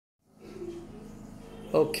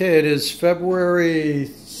Okay, it is February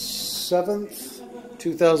 7th,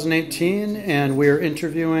 2018, and we are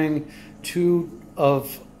interviewing two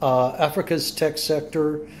of Africa's tech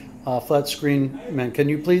sector flat screen men. Can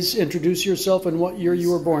you please introduce yourself and what year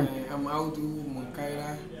you were born? I'm Awudu,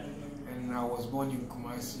 and I was born in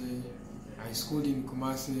Kumasi. I schooled in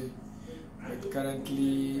Kumasi, but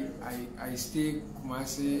currently I stay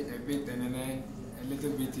Kumasi a bit and then a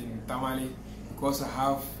little bit in Tamale because I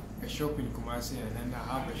have a shop in Kumasi and then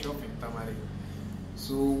I have a shop in Tamale.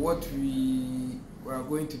 So what we are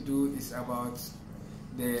going to do is about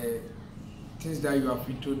the things that you have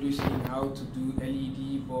introduced in how to do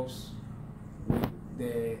LED bulbs with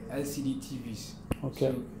the LCD TVs.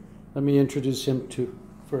 Okay, so, let me introduce him to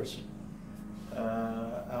first.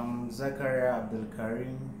 I'm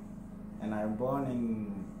Karim, and I'm born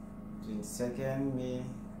in 22nd May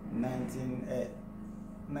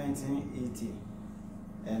 1980,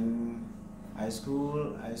 and I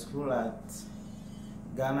school at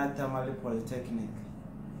Ghana Tamale Polytechnic,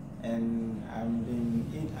 and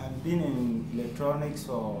I've been in electronics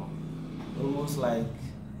for almost like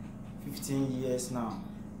 15 years now.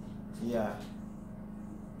 Yeah.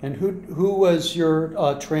 And who was your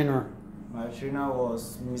trainer? My trainer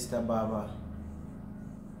was Mr. Baba.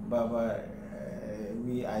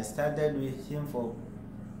 I started with him for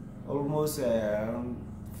almost around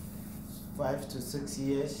 5 to 6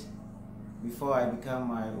 years before I became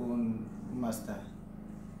my own master.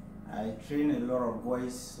 I train a lot of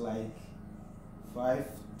boys, like 5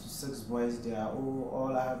 to 6 boys. They are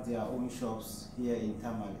all have their own shops here in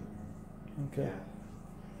Tamale. Okay.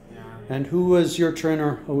 Yeah. And who was your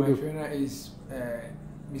trainer? My trainer is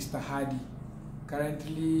Mr. Hardy.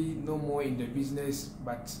 Currently no more in the business,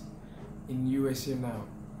 but in USA now.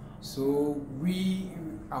 So we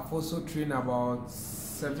have also trained about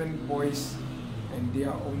 7 boys, and they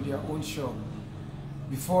are on their own shop.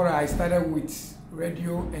 Before I started with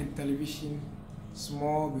radio and television,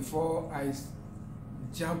 small, before I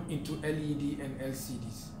jumped into LED and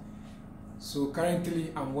LCDs. So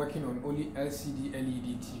currently I'm working on only LCD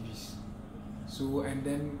LED TVs. So, and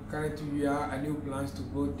then currently we are a new plans to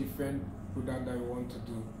build different products that we want to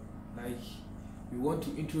do. Like we want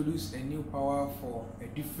to introduce a new power for a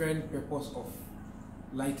different purpose of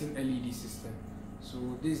lighting LED system. So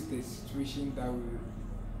this is the situation that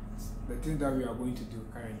the thing that we are going to do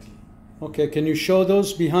currently. Okay, can you show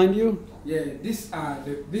those behind you? Yeah, these are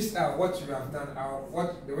what we have done.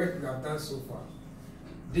 The work we have done so far.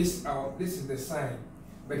 This is the sign,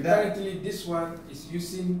 but currently this one is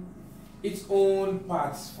using its own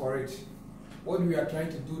parts for it. What we are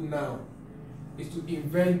trying to do now is to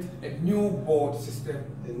invent a new board system,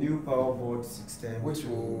 a new power board system, which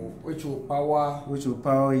will power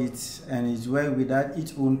it, and it works without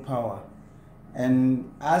its own power. And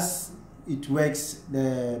as it works,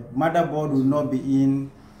 the motherboard will not be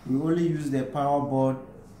in. We only use the power board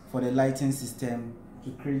for the lighting system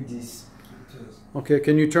to create this. Okay,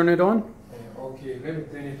 can you turn it on? Okay, let me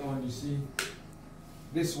turn it on. You see,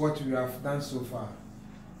 this is what we have done so far.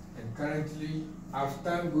 And currently, as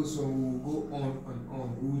time goes on, we will go on and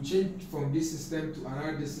on. We will change from this system to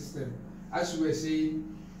another system. As we were saying,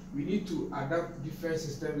 we need to adapt different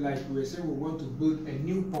systems. Like we were saying, we want to build a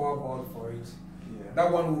new power board for it. Yeah.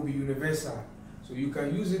 That one will be universal. So you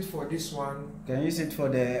can use it for this one. You can use it for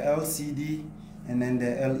the LCD and then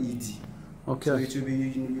the LED. Okay. So it will be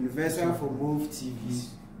universal for both TVs.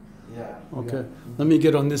 Yeah. Okay. Yeah. Let me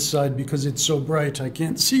get on this side because it's so bright. I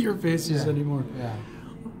can't see your faces anymore. Yeah.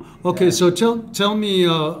 Okay. Yeah. So tell me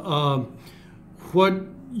what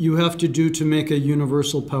you have to do to make a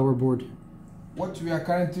universal power board. What we are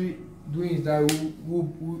currently doing is that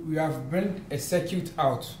we have built a circuit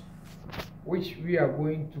out, which we are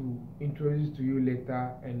going to introduce to you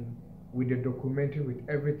later, and with the documentary, with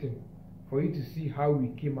everything, for you to see how we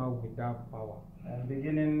came out with that power. At the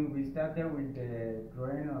beginning, we started with the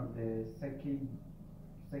drawing of the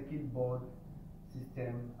circuit board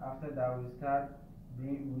system. After that, we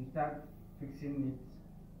start fixing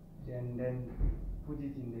it, and then put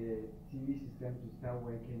it in the TV system to start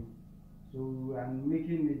working. So I'm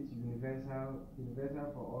making it universal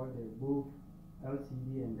for all both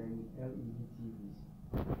LCD and then LED TVs.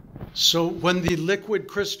 So when the liquid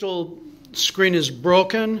crystal screen is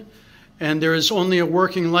broken and there is only a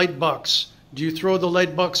working light box, do you throw the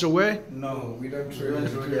light box away? No, we don't throw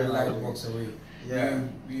the light box away. Yeah.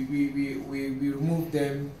 We remove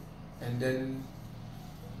them and then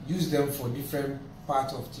use them for different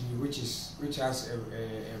parts of TV which has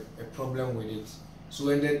a problem with it. So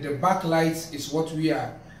and then the backlights is what we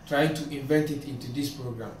are trying to invent it into this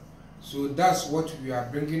program. So that's what we are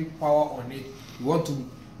bringing power on it. We want to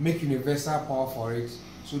make universal power for it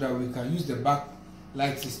so that we can use the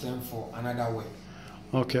backlight system for another work.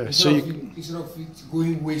 Okay. Instead of it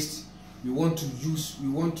going waste, we want to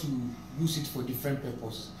use it for different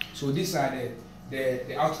purposes. So these are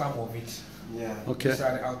the outcome of it. Yeah. Okay. These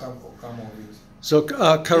are the outcome of it. So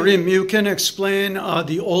Karim, you can explain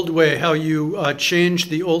the old way, how you change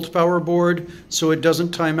the old power board so it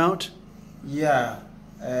doesn't time out? Yeah.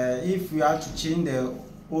 If we have to change the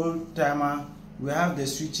old timer, we have the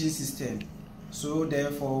switching system. So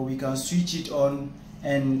therefore we can switch it on,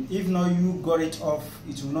 and if not you got it off,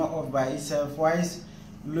 it will not off by itself. Wise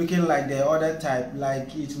looking like the other type,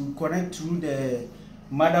 like it will connect through the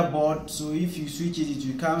motherboard. So if you switch it, it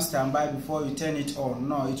will come standby before you turn it on.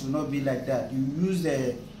 No, it will not be like that. You use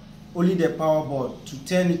only the power board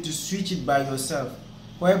to switch it by yourself,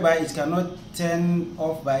 whereby it cannot turn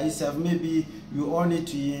off by itself. Maybe you on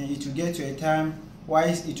it, it will get to a time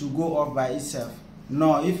wise it will go off by itself.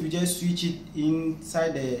 No, if you just switch it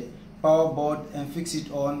inside the power board and fix it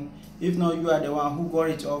on, if not you are the one who got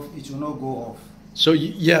it off, it will not go off. So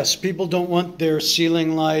yes, people don't want their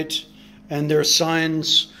ceiling light and their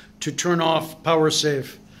signs to turn off power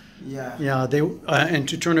save. Yeah. Yeah, they and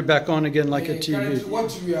to turn it back on again like a TV.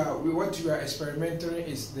 Currently, what we are experimenting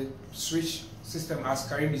is the switch system, as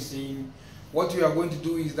Karim is saying. What we are going to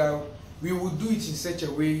do is that we will do it in such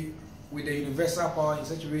a way with the universal power, in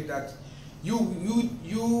such a way that you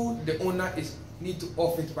the owner need to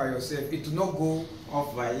off it by yourself. It will not go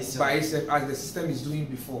off by itself as the system is doing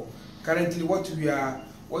before. Currently, what we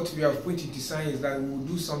have put in design is that we will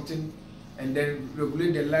do something and then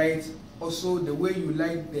regulate the light. Also, the way you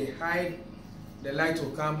light the light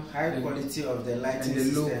will come high quality of the lighting and the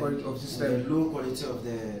system, low quality of the system. The low quality of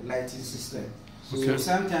the lighting system. So okay.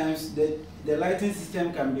 Sometimes the lighting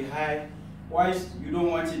system can be high, whilst you don't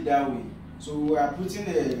want it that way. So we are putting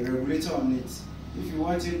a regulator on it. If you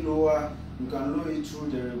want it lower, you can lower it through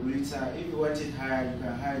the regulator. If you want it higher, you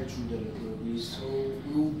can higher it through the regulator. So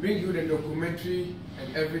we will bring you the documentary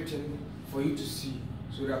and everything for you to see,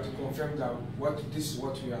 so that to confirm that this is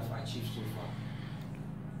what we have achieved so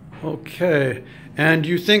far. Okay. And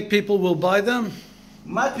you think people will buy them?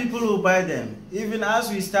 Mad people will buy them. Even as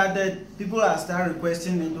we started, people are started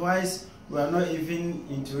requesting it. Otherwise, we are not even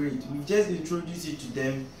into it. We just introduced it to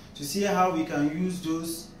them to see how we can use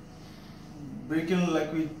those breaking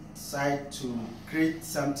liquid side to create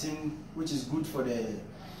something which is good for the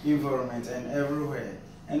environment and everywhere.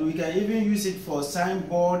 And we can even use it for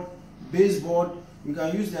signboard, baseboard. We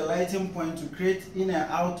can use the lighting point to create in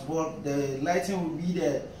and out board. The lighting will be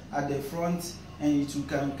there at the front and it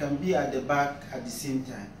can be at the back at the same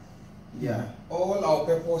time. Yeah. All our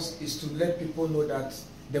purpose is to let people know that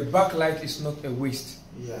the backlight is not a waste.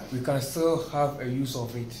 Yeah. We can still have a use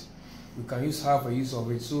of it. We can have a use of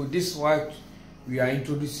it. So this is what we are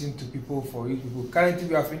introducing to people for you people. Currently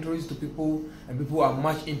we have introduced to people and people are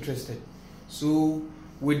much interested. So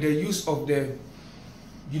with the use of the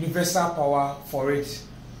universal power for it,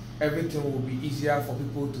 everything will be easier for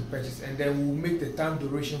people to purchase, and then we'll make the time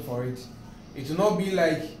duration for it. It will not be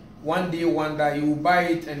like one day you will buy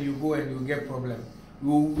it and you go and you get problem.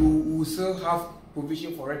 We will still have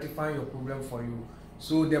provision for rectifying your problem for you.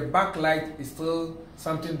 So the backlight is still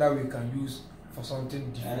something that we can use for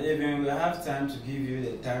something different. And even we have time to give you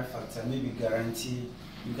the time factor, maybe guarantee.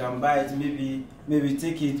 You can buy it, maybe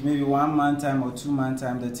take it, maybe 1 month time or 2 month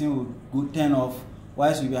time, the thing will go turn off.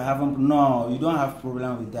 Whilst we be having, no, you don't have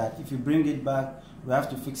problem with that. If you bring it back, we have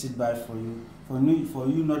to fix it back for you. For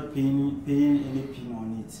you not paying any pin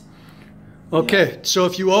on it. Okay, yeah. So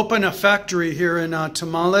if you open a factory here in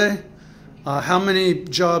Tamale, how many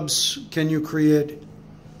jobs can you create?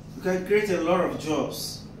 You can create a lot of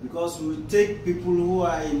jobs, because we take people who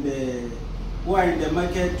are in the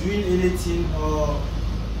market doing anything, or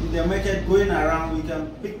in the market going around. We can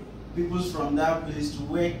pick people from that place to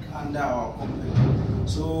work under our company.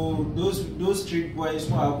 So those street boys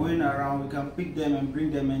who are going around, we can pick them and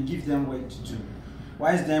bring them and give them work to do.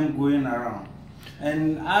 Why is them going around?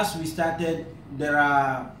 And as we started, there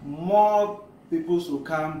are more people who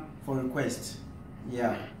come for requests.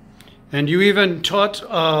 Yeah. And you even taught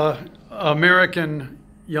American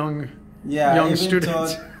young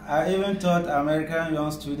students. I even taught American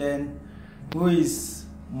young student who is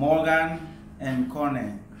Morgan and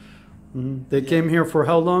Connor. Mm-hmm. They came here for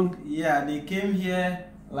how long? Yeah, they came here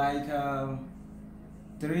like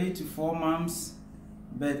 3 to 4 months.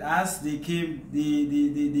 But as they came,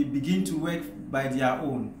 they begin to work by their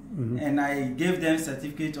own. Mm-hmm. And I gave them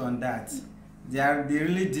certificate on that. They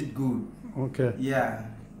really did good. Okay. Yeah.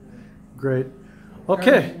 Great.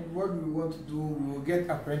 Okay. And what we want to do, we will get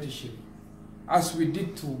apprenticeship. As we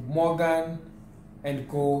did to Morgan and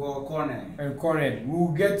Corner. Corin. We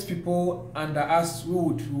will get people under us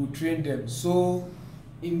who would train them. So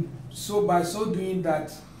by so doing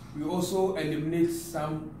that, we also eliminate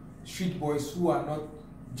some street boys who are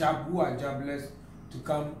jobless to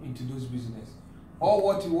come into those business. All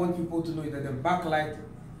what we want people to know is that the backlight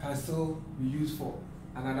can still be used for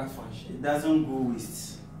another function. It doesn't go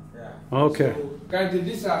waste. Yeah. Okay. So currently,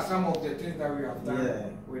 these are some of the things that we have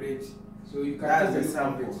done with it. So you can That's take the a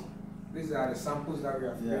look at it. sample. These are the samples that we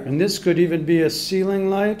have made. And this could even be a ceiling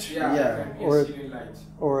light, Yeah, Yeah. it can be Or a ceiling light.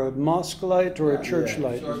 or a mosque light, or a church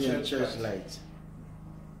light. Church light.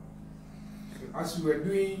 As we were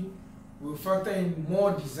doing, we factor in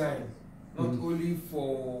more design, not only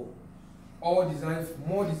for more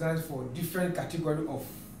designs for different category of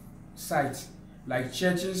sites, like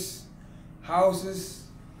churches, houses,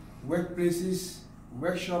 workplaces,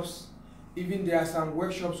 workshops. Even there are some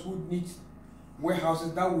workshops who need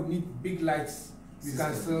warehouses that would need big lights. We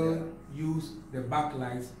can still use the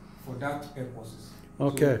backlights for that purposes.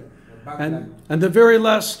 Okay. So And the very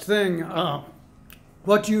last thing,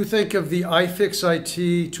 what do you think of the iFix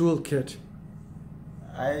IT toolkit?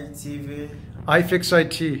 ITV. iFix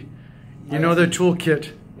IT. You know the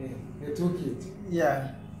toolkit. the toolkit.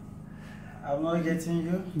 Yeah. I'm not getting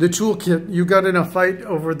you. The toolkit. You got in a fight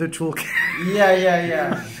over the toolkit.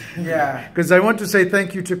 Yeah. Because I want to say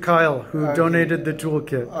thank you to Kyle, who donated the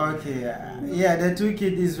toolkit. Okay. Yeah, the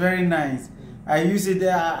toolkit is very nice. I use it.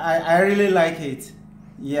 I really like it.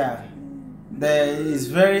 Yeah. It's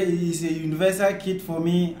a universal kit for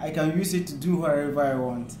me. I can use it to do whatever I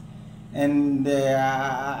want. And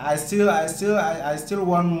I still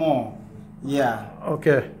want more. Yeah.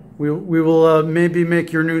 Okay. We will maybe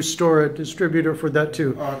make your new store a distributor for that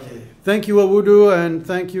too. Okay. Thank you, Awudu, and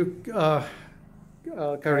thank you,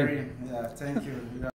 Karim. Yeah, thank you.